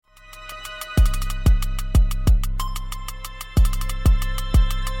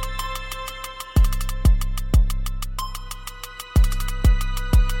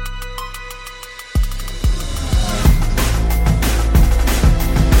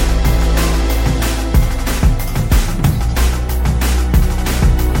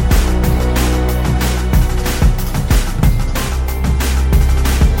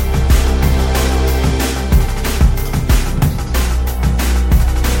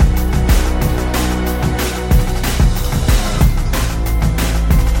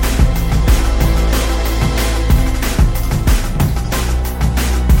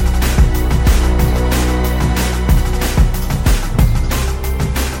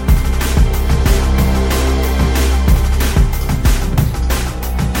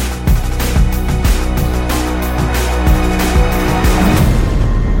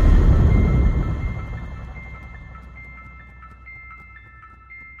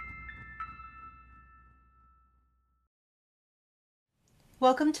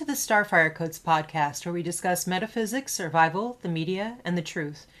Welcome to the Starfire Codes podcast, where we discuss metaphysics, survival, the media, and the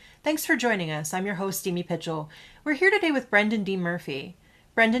truth. Thanks for joining us. I'm your host, Amy Pitchell. We're here today with Brendan D. Murphy.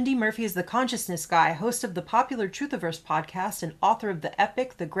 Brendan D. Murphy is the Consciousness Guy, host of the popular Truthiverse podcast, and author of the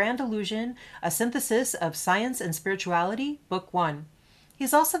epic The Grand Illusion, a synthesis of science and spirituality, Book 1.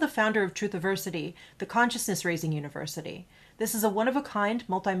 He's also the founder of Truthiversity, the consciousness raising university. This is a one-of-a-kind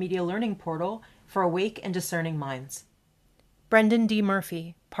multimedia learning portal for awake and discerning minds. Brendan D.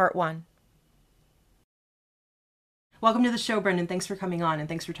 Murphy, Part 1. Welcome to the show, Brendan. Thanks for coming on and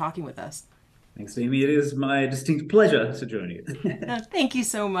thanks for talking with us. Thanks, Amy. It is my distinct pleasure to join you. Thank you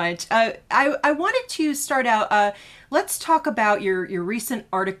so much. I wanted to start out. Let's talk about your recent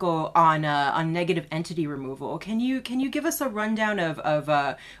article on negative entity removal. Can you give us a rundown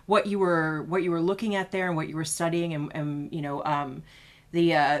of what you were looking at there and what you were studying and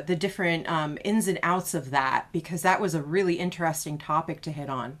the different ins and outs of that, because that was a really interesting topic to hit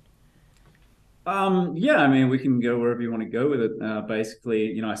on. Yeah, I mean, we can go wherever you want to go with it.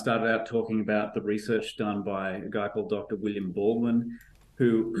 Basically, I started out talking about the research done by a guy called Dr. William Baldwin,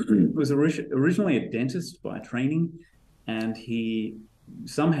 who was originally a dentist by training, and he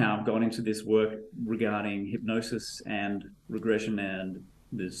somehow got into this work regarding hypnosis and regression and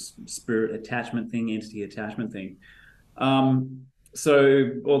this spirit attachment thing, entity attachment thing.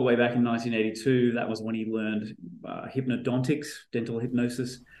 So all the way back in 1982, that was when he learned hypnodontics, dental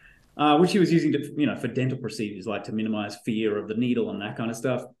hypnosis, which he was using for dental procedures, like to minimize fear of the needle and that kind of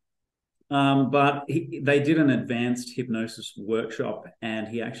stuff. But they did an advanced hypnosis workshop, and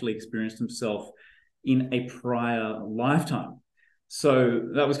he actually experienced himself in a prior lifetime. So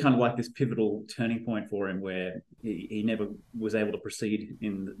that was kind of like this pivotal turning point for him, where he never was able to proceed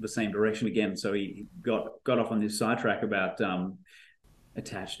in the same direction again. So he got off on this sidetrack about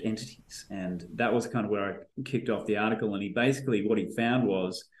attached entities, and that was kind of where I kicked off the article. And what he found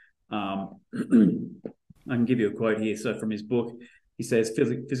was, I can give you a quote here. So from his book, he says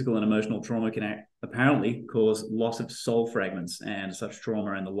physical and emotional trauma can apparently cause loss of soul fragments, and such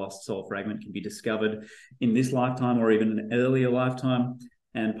trauma and the lost soul fragment can be discovered in this lifetime or even an earlier lifetime,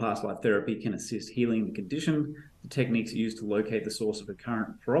 and past life therapy can assist healing the condition. The techniques used to locate the source of a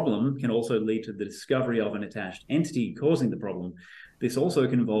current problem can also lead to the discovery of an attached entity causing the problem. This also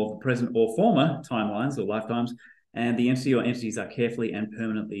can involve the present or former timelines or lifetimes, and the entity or entities are carefully and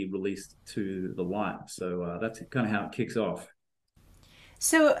permanently released to the light. So that's kind of how it kicks off.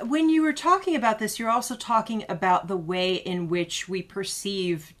 So, when you were talking about this, you're also talking about the way in which we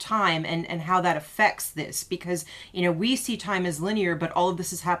perceive time and how that affects this, because, we see time as linear, but all of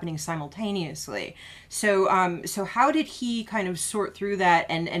this is happening simultaneously. So how did he kind of sort through that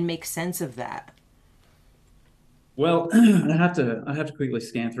and make sense of that? Well, I have to quickly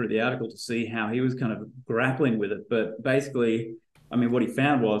scan through the article to see how he was kind of grappling with it. But basically, I mean, what he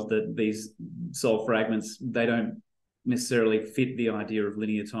found was that these soul fragments, they don't necessarily fit the idea of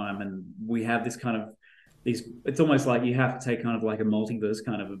linear time, and we have this kind of these. It's almost like you have to take kind of like a multiverse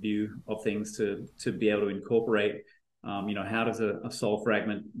kind of a view of things to be able to incorporate. How does a soul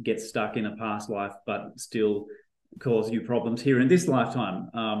fragment get stuck in a past life but still cause you problems here in this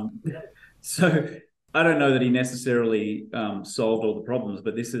lifetime? So I don't know that he necessarily solved all the problems,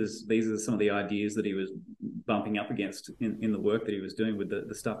 but these are some of the ideas that he was bumping up against in the work that he was doing with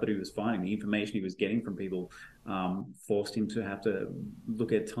the stuff that he was finding, the information he was getting from people, forced him to have to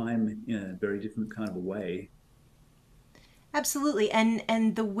look at time in a very different kind of a way. Absolutely.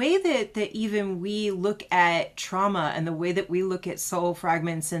 And the way that even we look at trauma and the way that we look at soul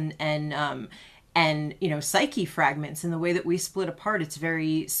fragments and psyche fragments and the way that we split apart, it's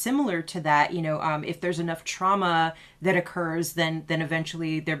very similar to that. If there's enough trauma that occurs, then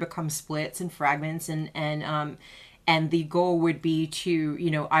eventually there become splits and fragments, and the goal would be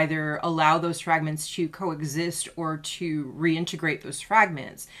to either allow those fragments to coexist or to reintegrate those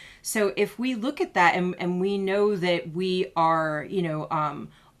fragments. So if we look at that and we know that we are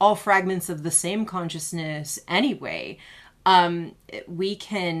all fragments of the same consciousness anyway, we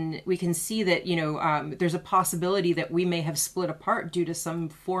can see that there's a possibility that we may have split apart due to some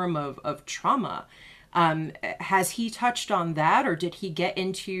form of trauma. Has he touched on that, or did he get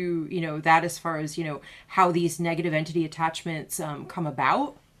into that as far as how these negative entity attachments come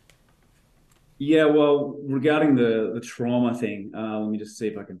about? Yeah, well, regarding the trauma thing, let me just see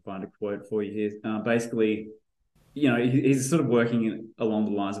if I can find a quote for you here. Basically, he's sort of working along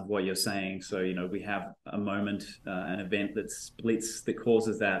the lines of what you're saying. So, we have a moment, an event that splits, that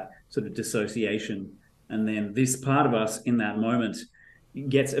causes that sort of dissociation. And then this part of us in that moment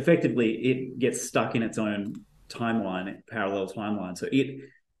it gets stuck in its own timeline, parallel timeline. So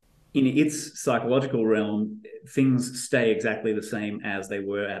in its psychological realm, things stay exactly the same as they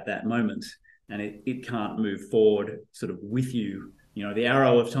were at that moment, and it can't move forward sort of with you. You know, the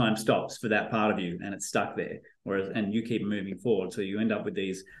arrow of time stops for that part of you, and it's stuck there. Whereas, and you keep moving forward, so you end up with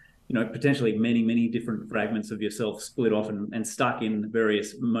these, you know, potentially many different fragments of yourself split off and stuck in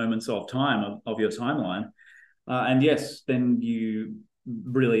various moments of time of your timeline. And yes, then you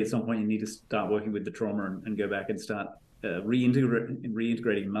really at some point you need to start working with the trauma and go back and start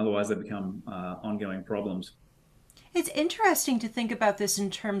reintegrating them. Otherwise, they become ongoing problems. It's interesting to think about this in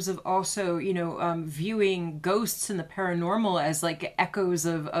terms of also, viewing ghosts and the paranormal as like echoes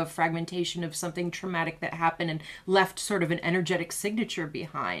of fragmentation of something traumatic that happened and left sort of an energetic signature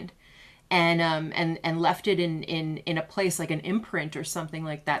behind. And left it in a place like an imprint or something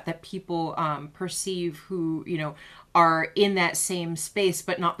like that that people perceive who are in that same space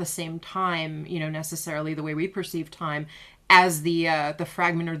but not the same time, necessarily the way we perceive time, as the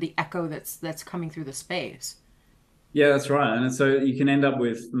fragment or the echo that's coming through the space. Yeah, that's right. And so you can end up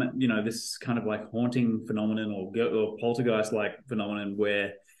with, you know, this kind of like haunting phenomenon or poltergeist like phenomenon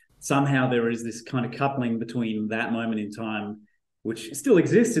where somehow there is this kind of coupling between that moment in time, which still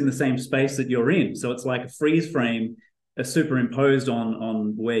exists in the same space that you're in. So it's like a freeze frame superimposed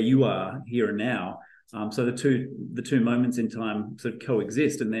on where you are here and now. So the two moments in time sort of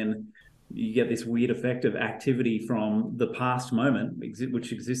coexist, and then you get this weird effect of activity from the past moment,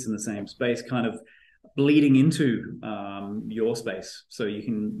 which exists in the same space, kind of bleeding into your space. So you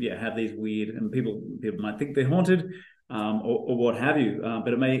can have these weird, and people might think they're haunted, or what have you,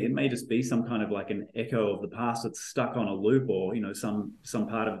 but it may just be some kind of like an echo of the past that's stuck on a loop, or some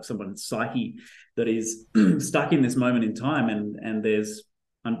part of someone's psyche that is stuck in this moment in time, and there's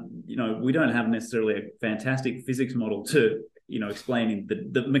we don't have necessarily a fantastic physics model to explaining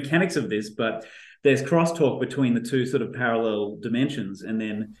the mechanics of this, but there's crosstalk between the two sort of parallel dimensions, and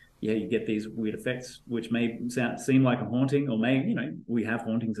then you get these weird effects, which may seem like a haunting, or we have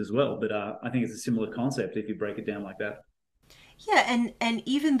hauntings as well. But I think it's a similar concept if you break it down like that. Yeah, and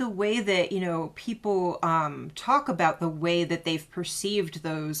even the way that people talk about the way that they've perceived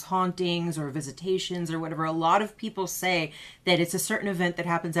those hauntings or visitations or whatever. A lot of people say that it's a certain event that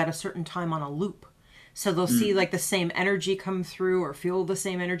happens at a certain time on a loop. So they'll see Mm. like the same energy come through or feel the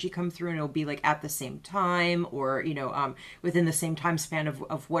same energy come through, and it'll be like at the same time, or within the same time span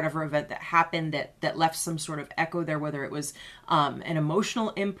of whatever event that happened that left some sort of echo there, whether it was an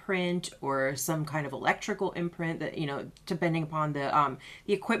emotional imprint or some kind of electrical imprint that depending upon the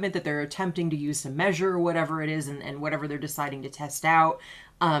equipment that they're attempting to use to measure or whatever it is, and whatever they're deciding to test out.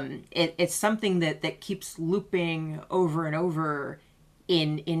 It's something that keeps looping over and over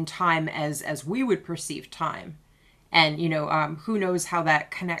in time as we would perceive time. And who knows how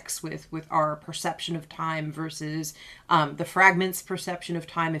that connects with our perception of time versus the fragment's perception of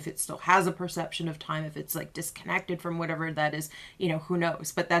time, if it still has a perception of time, if it's like disconnected from whatever that is. Who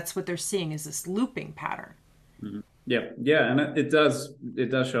knows, but that's what they're seeing, is this looping pattern. Mhm. Yeah, and it does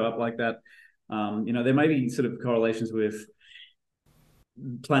show up like that. There may be sort of correlations with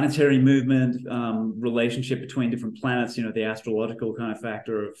planetary movement, relationship between different planets, the astrological kind of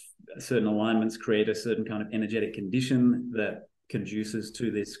factor of certain alignments create a certain kind of energetic condition that conduces to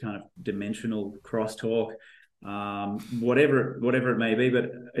this kind of dimensional crosstalk, whatever it may be.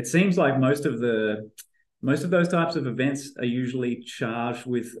 But it seems like most of those types of events are usually charged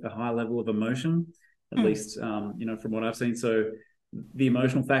with a high level of emotion, at Hmm. least from what I've seen. So the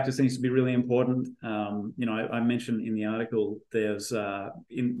emotional factor seems to be really important. I mentioned in the article there's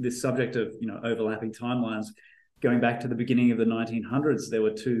in this subject of overlapping timelines. Going back to the beginning of the 1900s, there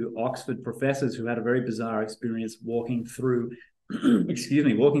were two Oxford professors who had a very bizarre experience walking through,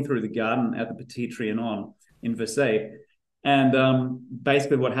 walking through the garden at the Petit Trianon in Versailles. And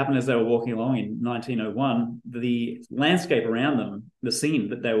basically, what happened as they were walking along in 1901, the landscape around them, the scene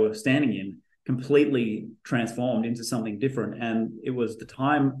that they were standing in, completely transformed into something different. And it was the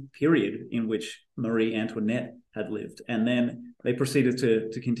time period in which Marie Antoinette had lived. And then they proceeded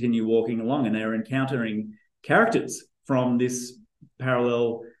to continue walking along, and they were encountering characters from this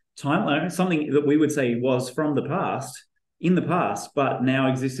parallel timeline, something that we would say was from the past, in the past, but now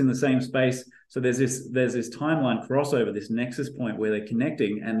exists in the same space. So there's this timeline crossover, this nexus point where they're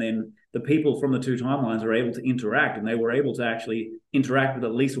connecting, and then the people from the two timelines are able to interact, and they were able to actually interact with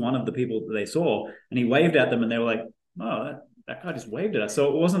at least one of the people that they saw, and he waved at them, and they were like, "Oh, that guy just waved at us."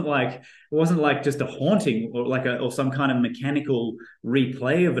 So it wasn't like just a haunting or some kind of mechanical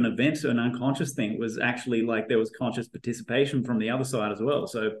replay of an event, an unconscious thing. It was actually like there was conscious participation from the other side as well.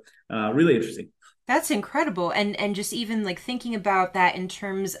 So really interesting. That's incredible, and just even like thinking about that in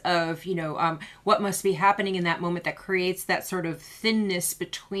terms of what must be happening in that moment that creates that sort of thinness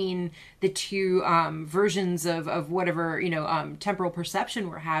between the two versions of whatever temporal perception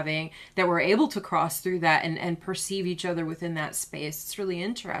we're having, that we're able to cross through that and perceive each other within that space. It's really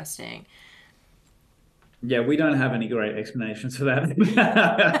interesting. Yeah, we don't have any great explanations for that.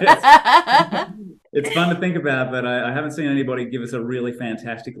 it's, it's fun to think about, but I haven't seen anybody give us a really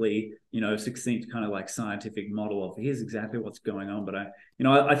fantastically, succinct kind of like scientific model of here's exactly what's going on. But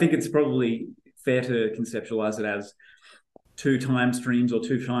I think it's probably fair to conceptualize it as two time streams or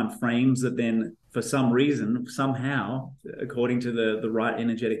two time frames that then, for some reason, somehow, according to the right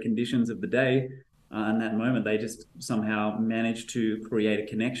energetic conditions of the day and that moment, they just somehow manage to create a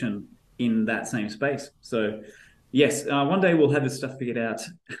connection in that same space. So, yes, one day we'll have this stuff figured out,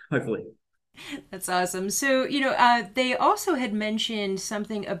 hopefully. That's awesome. So, they also had mentioned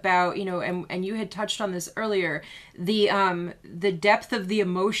something about, and you had touched on this earlier, the depth of the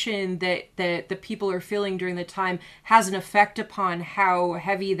emotion that the people are feeling during the time has an effect upon how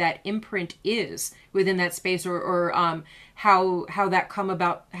heavy that imprint is within that space, or how that comes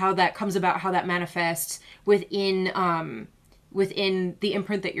about, how that manifests within the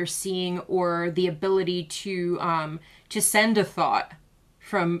imprint that you're seeing, or the ability to send a thought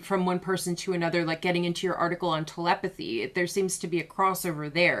from one person to another, like getting into your article on telepathy. There seems to be a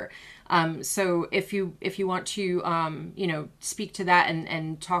crossover there. So if you want to speak to that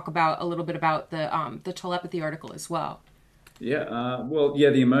and talk about a little bit about the telepathy article as well. Yeah, well,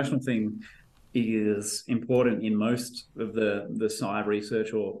 yeah, the emotional thing is important in most of the psi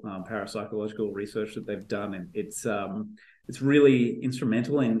research or parapsychological research that they've done, and it's really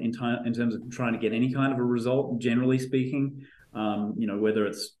instrumental in terms of trying to get any kind of a result. Generally speaking, whether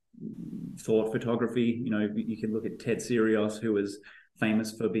it's thought photography, you can look at Ted Sirios, who was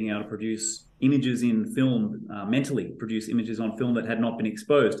famous for being able to produce images in film, mentally produce images on film that had not been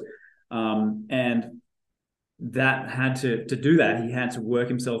exposed, and that had to do that. He had to work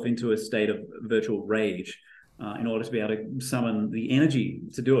himself into a state of virtual rage in order to be able to summon the energy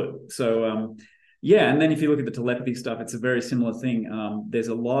to do it. So, yeah. And then if you look at the telepathy stuff, it's a very similar thing. There's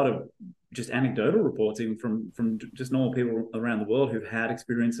a lot of just anecdotal reports, even from just normal people around the world who've had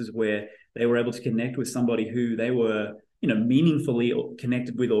experiences where they were able to connect with somebody who they were, meaningfully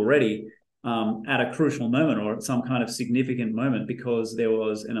connected with already, at a crucial moment or at some kind of significant moment, because there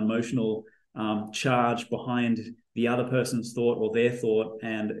was an emotional charge behind the other person's thought or their thought,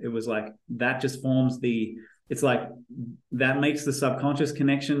 and it was like that just forms it's like that makes the subconscious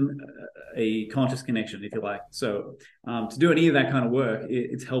connection a conscious connection, if you like. So to do any of that kind of work,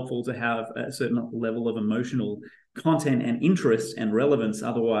 it's helpful to have a certain level of emotional content and interest and relevance.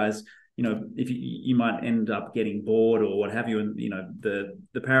 Otherwise, if you might end up getting bored or what have you. And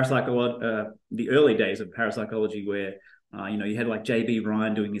the parapsychology, the early days of parapsychology, where you had like J.B.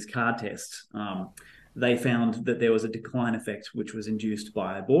 Ryan doing his card tests. They found that there was a decline effect which was induced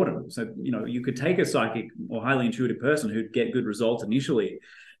by boredom. So, you could take a psychic or highly intuitive person who'd get good results initially,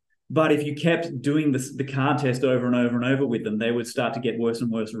 but if you kept doing the card test over and over and over with them, they would start to get worse and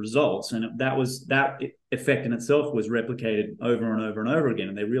worse results. And that effect in itself was replicated over and over and over again.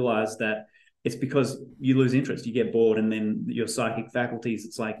 And they realized that it's because you lose interest, you get bored, and then your psychic faculties,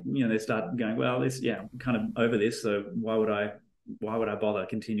 it's like, they start going, well, I'm kind of over this. So why would I bother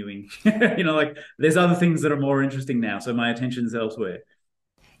continuing? Like there's other things that are more interesting now. So my attention's elsewhere.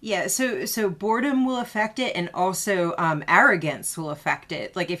 Yeah, so boredom will affect it, and also arrogance will affect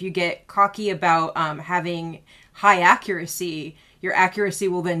it. Like if you get cocky about having high accuracy, your accuracy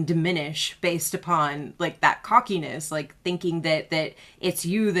will then diminish based upon like that cockiness, like thinking that it's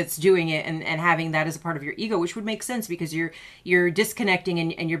you that's doing it, and having that as a part of your ego, which would make sense because you're disconnecting,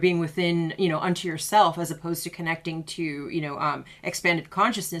 and you're being within unto yourself, as opposed to connecting to expanded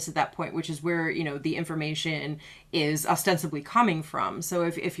consciousness at that point, which is where the information is ostensibly coming from. So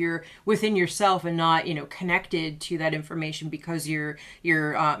if you're within yourself and not connected to that information, because you're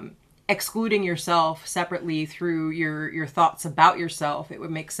excluding yourself separately through your thoughts about yourself, it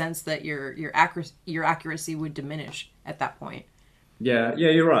would make sense that your accuracy would diminish at that point. Yeah, yeah,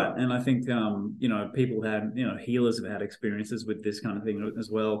 you're right. And I think people had, healers have had experiences with this kind of thing as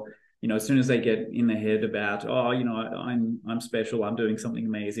well. As soon as they get in their head about, oh, I'm special, I'm doing something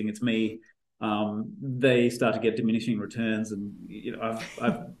amazing, it's me, they start to get diminishing returns. And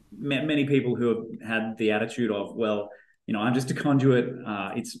I've met many people who have had the attitude of, well, I'm just a conduit.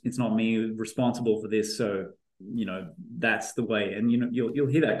 It's not me responsible for this. So that's the way. And you'll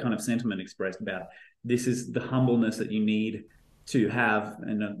hear that kind of sentiment expressed about this is the humbleness that you need to have,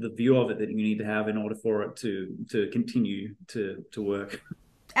 and the view of it that you need to have in order for it to continue to work.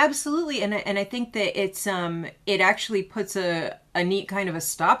 Absolutely, and I think that it actually puts a neat kind of a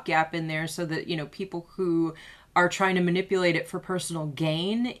stopgap in there so that people who are trying to manipulate it for personal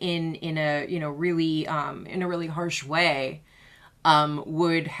gain in a really in a really harsh way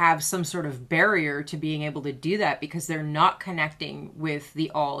would have some sort of barrier to being able to do that because they're not connecting with the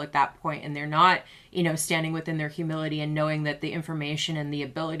all at that point, and they're not standing within their humility and knowing that the information and the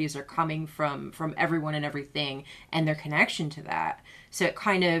abilities are coming from everyone and everything and their connection to that. So it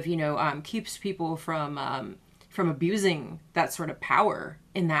kind of keeps people from abusing that sort of power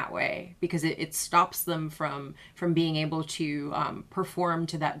in that way because it stops them from being able to perform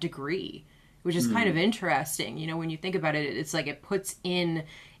to that degree, which is kind of Mm. interesting. When you think about it, it's like it puts in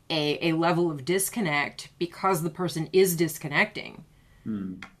a level of disconnect because the person is disconnecting.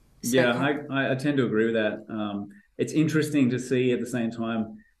 Mm. So Yeah, it, I tend to agree with that. It's interesting to see at the same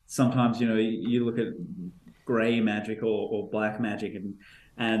time. Sometimes, you look at gray magic or black magic,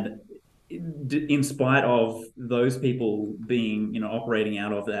 and in spite of those people being, operating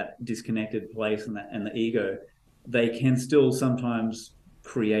out of that disconnected place and the ego, they can still sometimes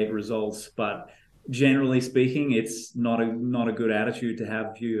create results. But generally speaking, it's not a good attitude to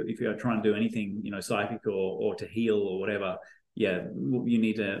have if you are trying to do anything, psychic or to heal or whatever. Yeah, you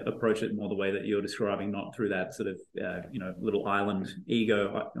need to approach it more the way that you're describing, not through that sort of little island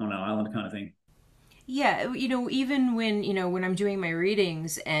ego on an island kind of thing. yeah, even when I'm doing my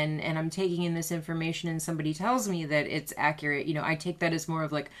readings and I'm taking in this information and somebody tells me that it's accurate, I take that as more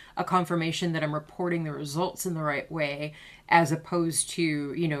of like a confirmation that I'm reporting the results in the right way, as opposed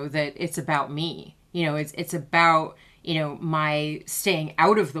to that it's about me. It's about my staying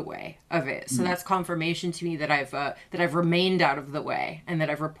out of the way of it. So Mm. that's confirmation to me that I've remained out of the way and that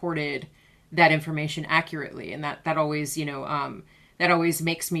I've reported that information accurately, and that always that always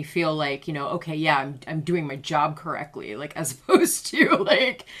makes me feel like okay, yeah, I'm doing my job correctly, like as opposed to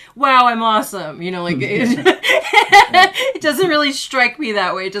like wow, I'm awesome, like Yeah, yeah, it doesn't really strike me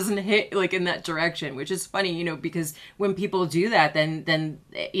that way. It doesn't hit like in that direction, which is funny, because when people do that, then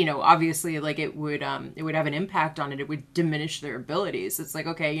obviously like it would have an impact on it. It would diminish their abilities. It's like,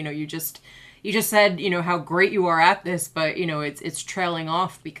 okay, you just said how great you are at this, but it's trailing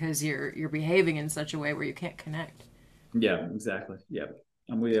off because you're behaving in such a way where you can't connect. yeah, exactly. Yeah,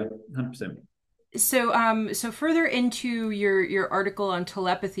 I'm with you 100%. So further into your article on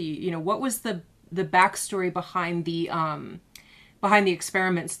telepathy, what was the backstory behind the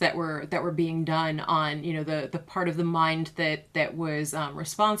experiments that were being done on the part of the mind that was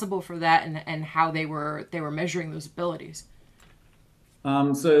responsible for that, and how they were measuring those abilities.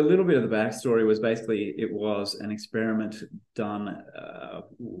 So a little bit of the backstory was basically it was an experiment done.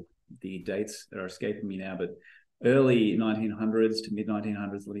 The dates are escaping me now, but early 1900s to mid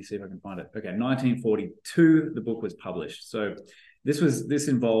 1900s. Let me see if I can find it. Okay, 1942, the book was published. So this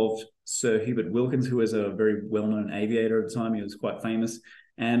involved Sir Hubert Wilkins, who was a very well-known aviator at the time. He was quite famous,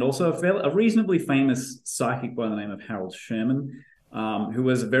 and also a reasonably famous psychic by the name of Harold Sherman, who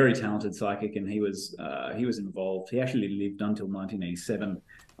was a very talented psychic, and he was involved. He actually lived until 1987,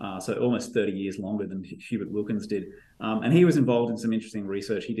 so almost 30 years longer than Hubert Wilkins did. And he was involved in some interesting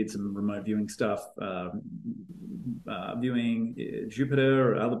research. He did some remote viewing stuff, viewing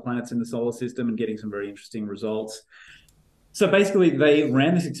Jupiter or other planets in the solar system, and getting some very interesting results. So basically, they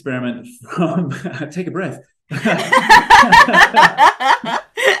ran this experiment from take a breath.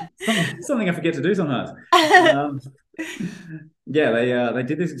 Something I forget to do sometimes. Um, yeah, they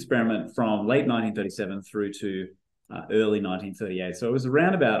did this experiment from late 1937 through to early 1938. So it was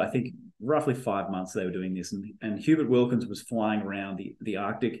around about, I think, roughly 5 months they were doing this. And Hubert Wilkins was flying around the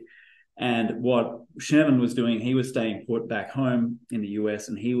Arctic. And what Sherman was doing, he was staying put back home in the US,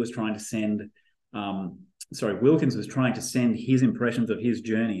 and he was trying to send, Wilkins was trying to send his impressions of his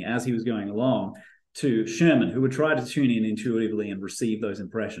journey as he was going along to Sherman, who would try to tune in intuitively and receive those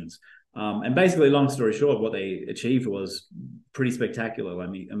impressions. And basically, long story short, what they achieved was pretty spectacular. I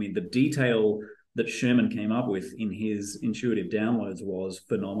mean, the detail that Sherman came up with in his intuitive downloads was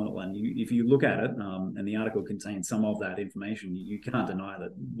phenomenal. And if you look at it, and the article contains some of that information, you can't deny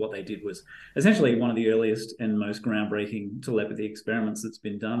that what they did was essentially one of the earliest and most groundbreaking telepathy experiments that's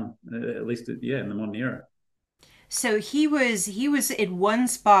been done, at least, yeah, in the modern era. So he was in one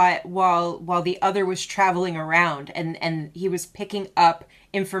spot while the other was traveling around, and he was picking up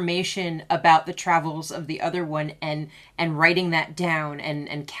information about the travels of the other one, and writing that down,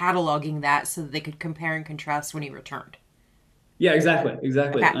 and cataloging that so that they could compare and contrast when he returned. Yeah, exactly,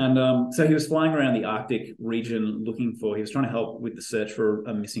 exactly. Okay. And so he was flying around the Arctic region looking for. He was trying to help with the search for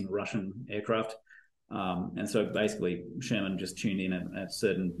a missing Russian aircraft. And so basically, Sherman just tuned in at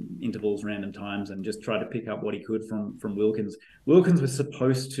certain intervals, random times, and just tried to pick up what he could from Wilkins. Wilkins was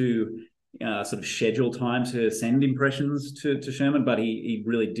supposed to sort of schedule time to send impressions to Sherman, but he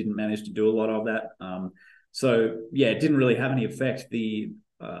really didn't manage to do a lot of that. So yeah, it didn't really have any effect. The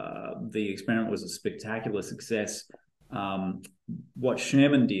experiment was a spectacular success. What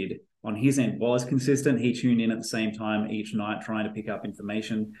Sherman did on his end was consistent. He tuned in at the same time each night, trying to pick up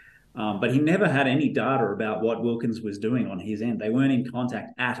information. But he never had any data about what Wilkins was doing on his end. They weren't in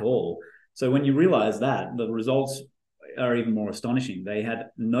contact at all. So when you realize that, the results are even more astonishing. They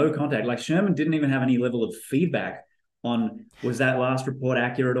had no contact. Like Sherman didn't even have any level of feedback on was that last report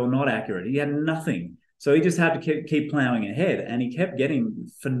accurate or not accurate. He had nothing. So he just had to keep plowing ahead, and he kept getting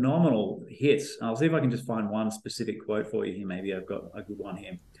phenomenal hits. I'll see if I can just find one specific quote for you here. Maybe I've got a good one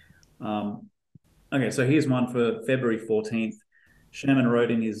here. Okay, so here's one for February 14th. Sherman wrote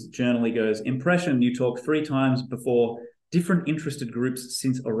in his journal, he goes, "Impression, you talk 3 times before different interested groups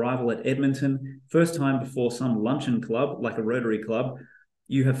since arrival at Edmonton. First time before some luncheon club, like a Rotary Club.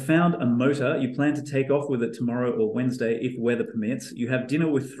 You have found a motor. You plan to take off with it tomorrow or Wednesday if weather permits. You have dinner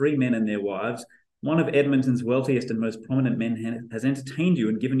with 3 men and their wives. One of Edmonton's wealthiest and most prominent men has entertained you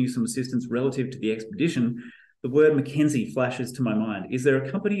and given you some assistance relative to the expedition. The word Mackenzie flashes to my mind. Is there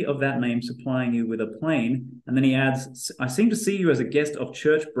a company of that name supplying you with a plane?" And then he adds, "I seem to see you as a guest of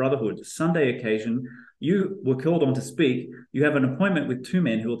Church Brotherhood. Sunday occasion. You were called on to speak. You have an appointment with 2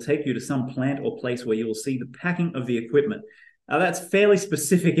 men who will take you to some plant or place where you will see the packing of the equipment." Now, that's fairly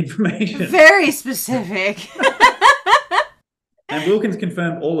specific information. Very specific. And Wilkins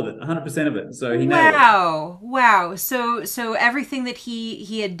confirmed all of it, 100% of it. So he nailed it. Wow. Wow. So everything that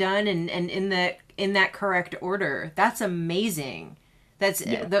he had done and in that correct order. That's amazing. That's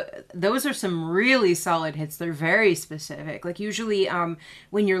Yeah. those are some really solid hits. They're very specific. Like usually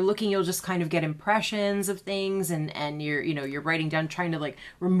when you're looking you'll just kind of get impressions of things and you're you're writing down trying to like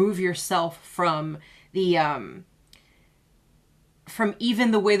remove yourself from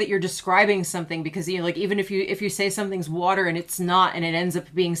even the way that you're describing something because like even if you say something's water and it's not and it ends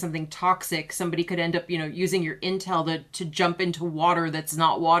up being something toxic, somebody could end up using your intel to jump into water that's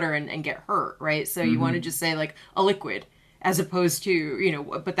not water and get hurt, right? So you want to just say like a liquid as opposed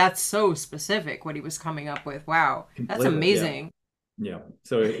to but that's so specific what he was coming up with. Wow, that's Completely. Yeah. amazing. Yeah,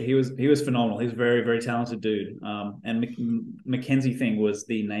 so he was phenomenal. He's a very very talented dude. And Mackenzie thing was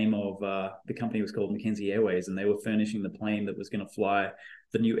the name of the company was called Mackenzie Airways, and they were furnishing the plane that was going to fly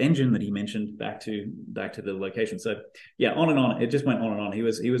the new engine that he mentioned back to the location. So yeah, on and on. It just went on and on. He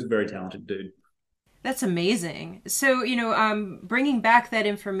was a very talented dude. That's amazing. So bringing back that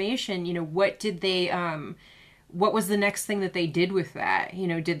information, what was the next thing that they did with that?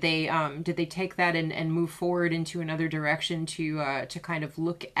 Did they take that and move forward into another direction to kind of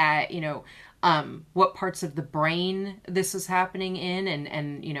look at what parts of the brain this was happening in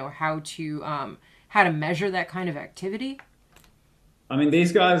and how to measure that kind of activity? I mean,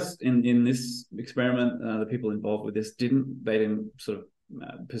 these guys in this experiment, the people involved with this didn't sort of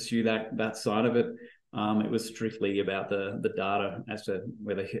pursue that side of it. It was strictly about the data as to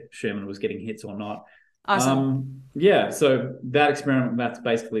whether Sherman was getting hits or not. Awesome. Yeah, so that experiment, that's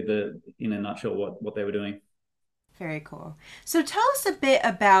basically in a nutshell, what they were doing. Very cool. So tell us a bit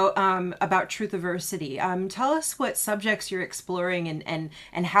about Truthiversity. Tell us what subjects you're exploring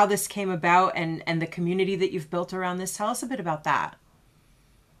and how this came about and the community that you've built around this. Tell us a bit about that.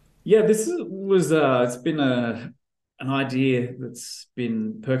 Yeah, it's been an idea that's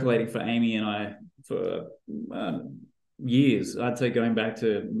been percolating for Amy and I for years. I'd say going back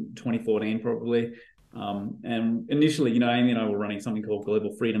to 2014 probably. And initially, Amy and I were running something called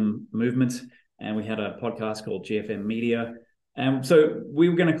Global Freedom Movement, and we had a podcast called GFM Media. And so we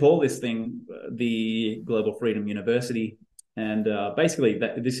were going to call this thing the Global Freedom University. And basically,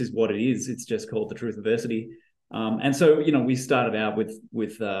 this is what it is. It's just called the Truthiversity. And so, we started out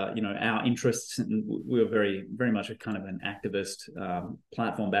with our interests, and we were very, very much a kind of an activist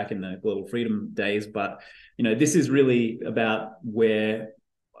platform back in the Global Freedom days. But, this is really about where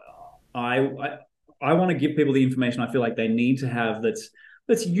I want to give people the information I feel like they need to have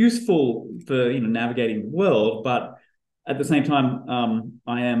that's useful for navigating the world, but at the same time,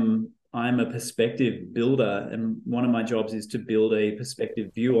 I'm a perspective builder, and one of my jobs is to build a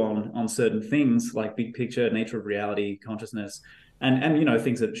perspective view on certain things like big picture, nature of reality, consciousness, and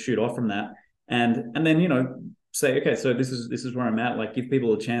things that shoot off from that, and then say, okay, so this is where I'm at. Like, give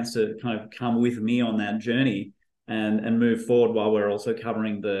people a chance to kind of come with me on that journey, and move forward while we're also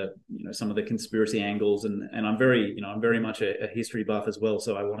covering the some of the conspiracy angles. And I'm very much a history buff as well,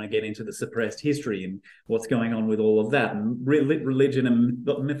 so I want to get into the suppressed history and what's going on with all of that, and religion and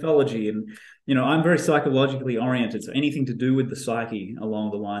mythology. And I'm very psychologically oriented, so anything to do with the psyche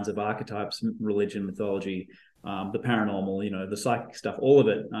along the lines of archetypes, religion, mythology, the paranormal, the psychic stuff, all of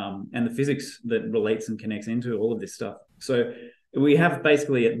it, and the physics that relates and connects into all of this stuff. So we have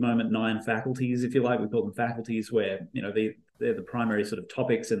basically at the moment 9 faculties, if you like. We call them faculties, where they're the primary sort of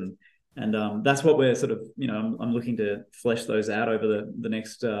topics, and that's what we're sort of I'm looking to flesh those out over the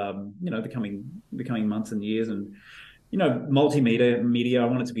next the coming months and years. And media, I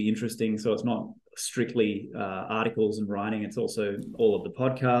want it to be interesting, so it's not strictly articles and writing. It's also all of the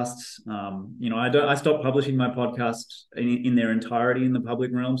podcasts. I stopped publishing my podcasts in their entirety in the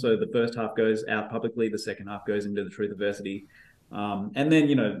public realm. So the first half goes out publicly, the second half goes into the Truthiversity. And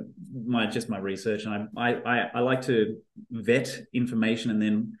then my research, and I like to vet information, and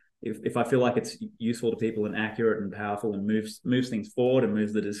then if I feel like it's useful to people and accurate and powerful and moves things forward and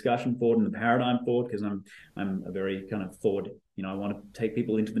moves the discussion forward and the paradigm forward, because I'm a very kind of forward, I want to take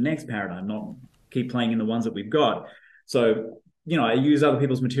people into the next paradigm, not keep playing in the ones that we've got. So I use other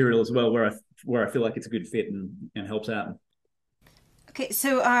people's material as well, where I feel like it's a good fit and helps out. Okay,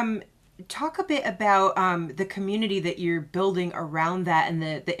 so talk a bit about the community that you're building around that, and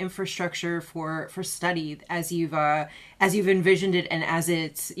the infrastructure for study as you've envisioned it, and as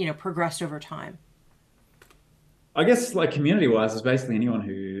it's progressed over time. I guess like community wise is basically anyone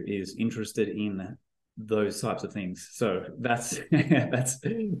who is interested in those types of things. So that's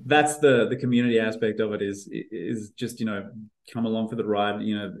that's the community aspect of it, is just come along for the ride.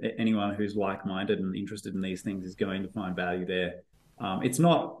 Anyone who's like-minded and interested in these things is going to find value there. It's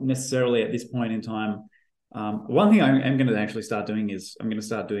not necessarily at this point in time. One thing I'm going to actually start doing is I'm going to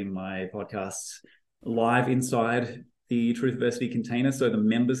start doing my podcasts live inside the Truthiversity container, so the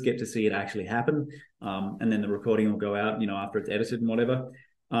members get to see it actually happen, and then the recording will go out, after it's edited and whatever.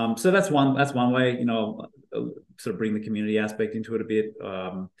 So that's one way, I'll sort of bring the community aspect into it a bit.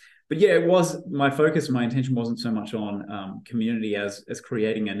 But yeah, it was my focus. My intention wasn't so much on community as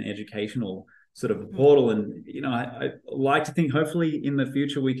creating an educational sort of portal. And I like to think hopefully in the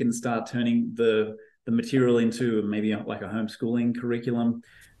future we can start turning the material into maybe like a homeschooling curriculum.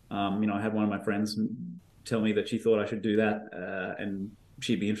 I had one of my friends tell me that she thought I should do that, and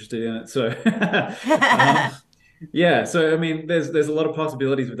she'd be interested in it. So yeah, so I mean there's a lot of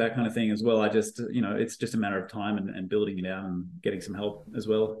possibilities with that kind of thing as well. I just it's just a matter of time and building it out and getting some help as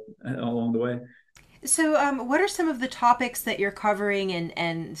well along the way. So, what are some of the topics that you're covering,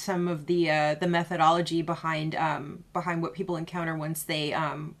 and some of the methodology behind what people encounter once they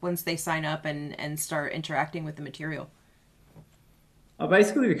sign up and start interacting with the material?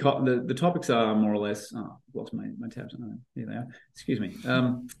 Basically, the topics are more or less. Oh, lost my tabs. Oh, here they are. Excuse me.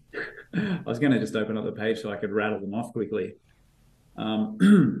 I was going to just open up the page so I could rattle them off quickly,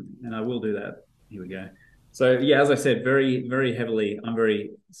 and I will do that. Here we go. So yeah, as I said, very, very heavily, I'm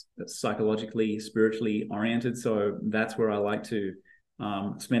very psychologically, spiritually oriented. So that's where I like to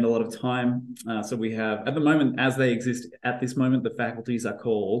spend a lot of time. So we have, at the moment, as they exist at this moment, the faculties are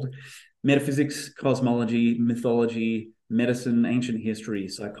called metaphysics, cosmology, mythology, medicine, ancient history,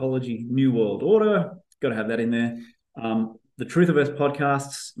 psychology, New World Order. Got to have that in there. The Truthiverse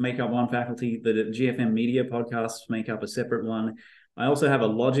podcasts make up one faculty. The GFM media podcasts make up a separate one. I also have a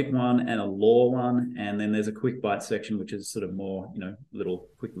logic one and a law one, and then there's a quick bite section, which is sort of more,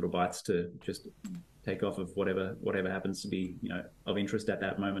 quick little bites to just take off of whatever happens to be, of interest at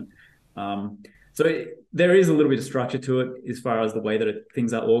that moment. So there is a little bit of structure to it as far as the way that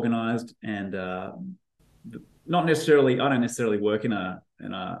things are organized, and not necessarily. I don't necessarily work in a.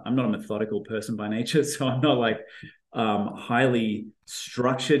 I'm not a methodical person by nature, so I'm not like highly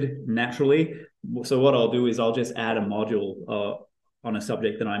structured naturally. So what I'll do is I'll just add a module on a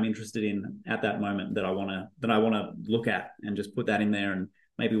subject that I'm interested in at that moment that I want to look at, and just put that in there. And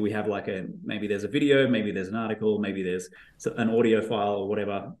maybe we have maybe there's a video, maybe there's an article, maybe there's an audio file or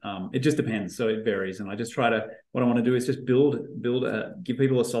whatever. It just depends. So it varies. And I just what I want to do is just give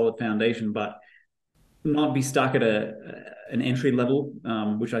people a solid foundation, but not be stuck at an entry level,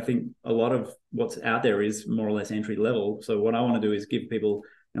 which I think a lot of what's out there is more or less entry level. So what I want to do is give people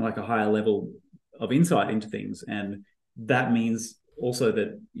like a higher level of insight into things. And that means also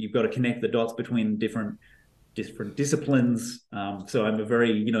that you've got to connect the dots between different disciplines. So I'm a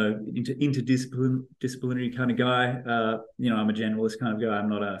very interdisciplinary kind of guy. I'm a generalist kind of guy.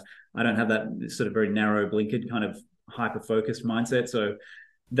 I don't have that sort of very narrow blinkered kind of hyper focused mindset. So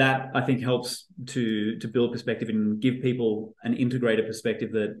that I think helps to build perspective and give people an integrated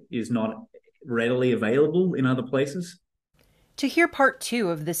perspective that is not readily available in other places. To hear part 2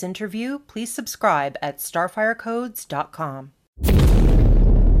 of this interview, please subscribe at starfirecodes.com.